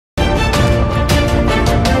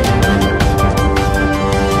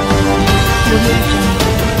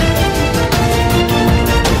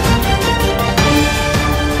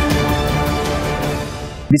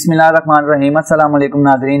بسم اللہ الرحمن الرحیم۔ السلام علیکم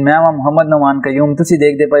ناظرین، میں ہوں محمد نومان قیوم، تسی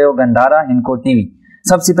دیکھ دے پئے ہو گندھارا ہندکو ٹی وی۔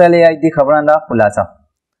 سب سے پہلے آئی دی خبراں دا خلاصہ۔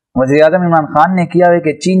 وزیراعظم عمران خان نے کیا ہے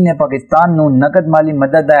کہ چین نے پاکستان نو نقد مالی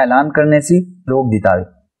مدد دا اعلان کرنے سی روک دیتا ہے۔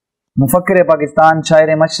 مفکر پاکستان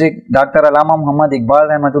شاعر مشرق ڈاکٹر علامہ محمد اقبال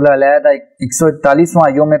رحمۃ اللہ علیہ دا 141واں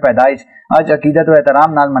یوم پیدائش اج عقیدت و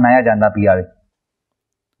احترام نال منایا جاندا پیا ہے۔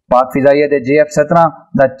 پاک فضائیہ دے JF-17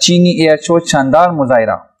 دا چینی ایئر شو شاندار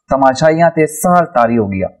مظاہرہ تماشائیاں تے سہر طاری ہو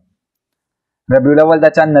گیا۔ ربیع الاول دا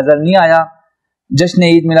چند نظر نہیں آیا، جشن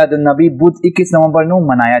عید میلاد النبی بدھ 21 نومبر نو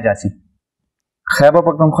منایا جاسی۔ خیبر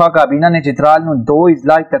پختونخوا کابینہ نے چترال نو 2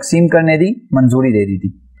 اضلاع تقسیم کرنے دی منظوری دے دی تھی۔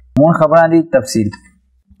 ہن خبراں دی تفصیل۔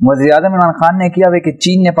 وزیراعظم عمران خان نے کیا ہے کہ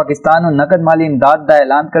چین نے پاکستان نو نقد مالی امداد دا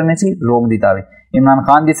اعلان کرنے سی روک دیتا ہے۔ عمران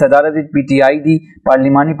خان دی صدارت PTI دی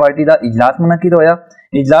پارلیمانی پارٹی دا اجلاس منعقد ہویا۔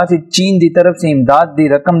 اجلاس چین دی طرف سے امداد دی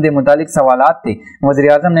رقم دے متعلق سوالات تے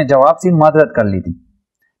وزیراعظم نے جواب سے معذرت کر لی تھی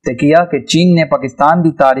تے کیا کہ چین نے پاکستان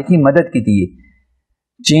دی تاریخی مدد کی تھی۔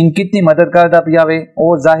 چین کتنی مدد کردہ پیا وے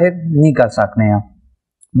اور ظاہر نہیں کر سکنے ہیں۔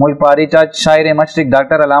 ملک پاری چاچ شاعر مشرق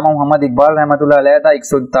ڈاکٹر علامہ محمد اقبال رحمۃ اللہ علیہ دا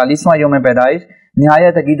 141واں یوم پیدائش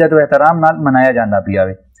نہایت عقیدت و احترام نال منایا جاندا پیا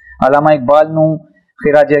وے۔ علامہ اقبال نو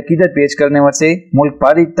خراج عقیدت پیش کرنے واسطے ملک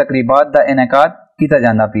پاری تقریبات دا انعقاد کیتا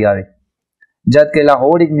جاندا پیا وے، جبکہ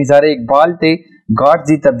لاہور ایک مزار اقبال تے گھاٹ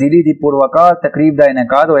دی تبدیلی دی پروقار تقریب دا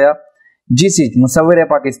انعقاد ہویا، جس وچ مصور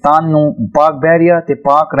پاکستان نو پاک بحریہ تے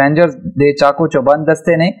پاک رینجرز دے چاقو چوبند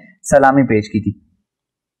دستے نے سلامی پیش کی تھی۔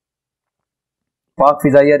 پاک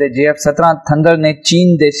فضائیہ دے JF-17 تھنڈر نے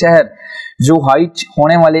چین دے شہر زوہائی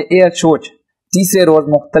ہونے والے ایئر شو تیسرے روز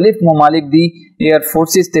مختلف ممالک دی ایئر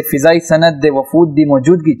فورسز تے فضائی صنعت دے وفود دی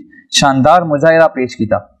موجودگی شاندار مظاہرہ پیش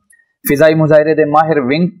کیتا۔ فضائی مظاہرے دے ماہر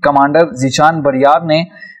ونگ کمانڈر زیشان بریار نے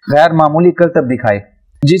غیر معمولی کرتب دکھائے،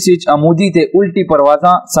 جس وچ عمودی تے الٹی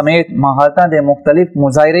پروازاں سمیت مہارتاں دے مختلف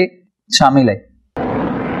مظاہرے شامل ہیں۔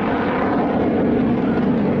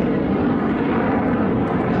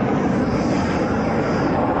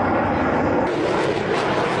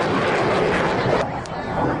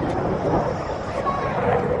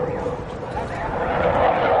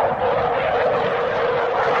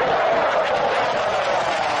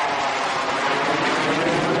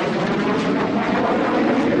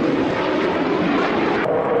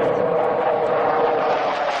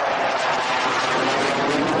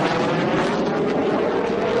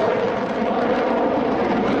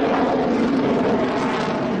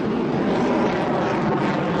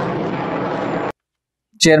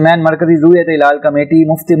 چیئرمین مرکزی رویت ہلال کمیٹی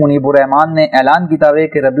مفتی منیب الرحمان نے اعلان کیتا ہے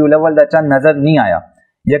کہ ربیع الاول دا چند نظر نہیں آیا۔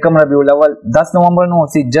 یکم ربیع الاول 10 نومبر نو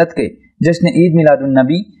اسی جد کے جشن عید میلاد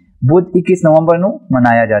النبی بدھ 21 نومبر نو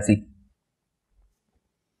منایا جاسی۔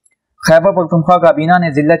 خیبر پختونخوا کابینہ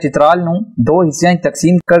نے ضلع چترال نو 2 حصیاں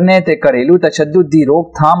تقسیم کرنے تے گھریلو تشدد دی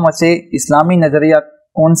روک تھام واسطے اسلامی نظریہ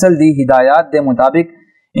کونسل دی ہدایات دے مطابق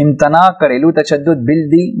امتناع گھریلو تشدد بل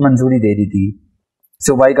دی منظوری دے دی تھی۔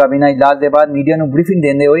 صوبائی کابینہ اجلاس دے بعد میڈیا نو بریفنگ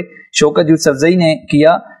دیندے ہوئے شوکت یوسف افزئی نے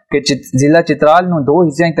کیا کہ ضلع چترال نو 2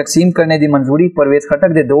 حصیاں تقسیم کرنے دی منظوری پرویز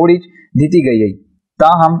خٹک دے دور وچ دتی گئی ہے،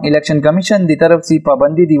 تاہم الیکشن کمیشن دی طرف سی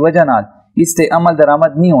پابندی دی وجہ نال اس تے عمل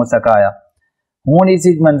درآمد نہیں ہو سکا آیا۔ ہن اس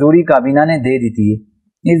منظوری کابینہ نے دے دیتی ہے۔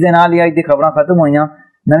 اس دے نال ہی دی خبراں ختم ہوئیاں،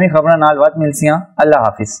 نویں خبراں نال وقت ملسیاں۔ اللہ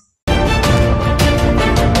حافظ۔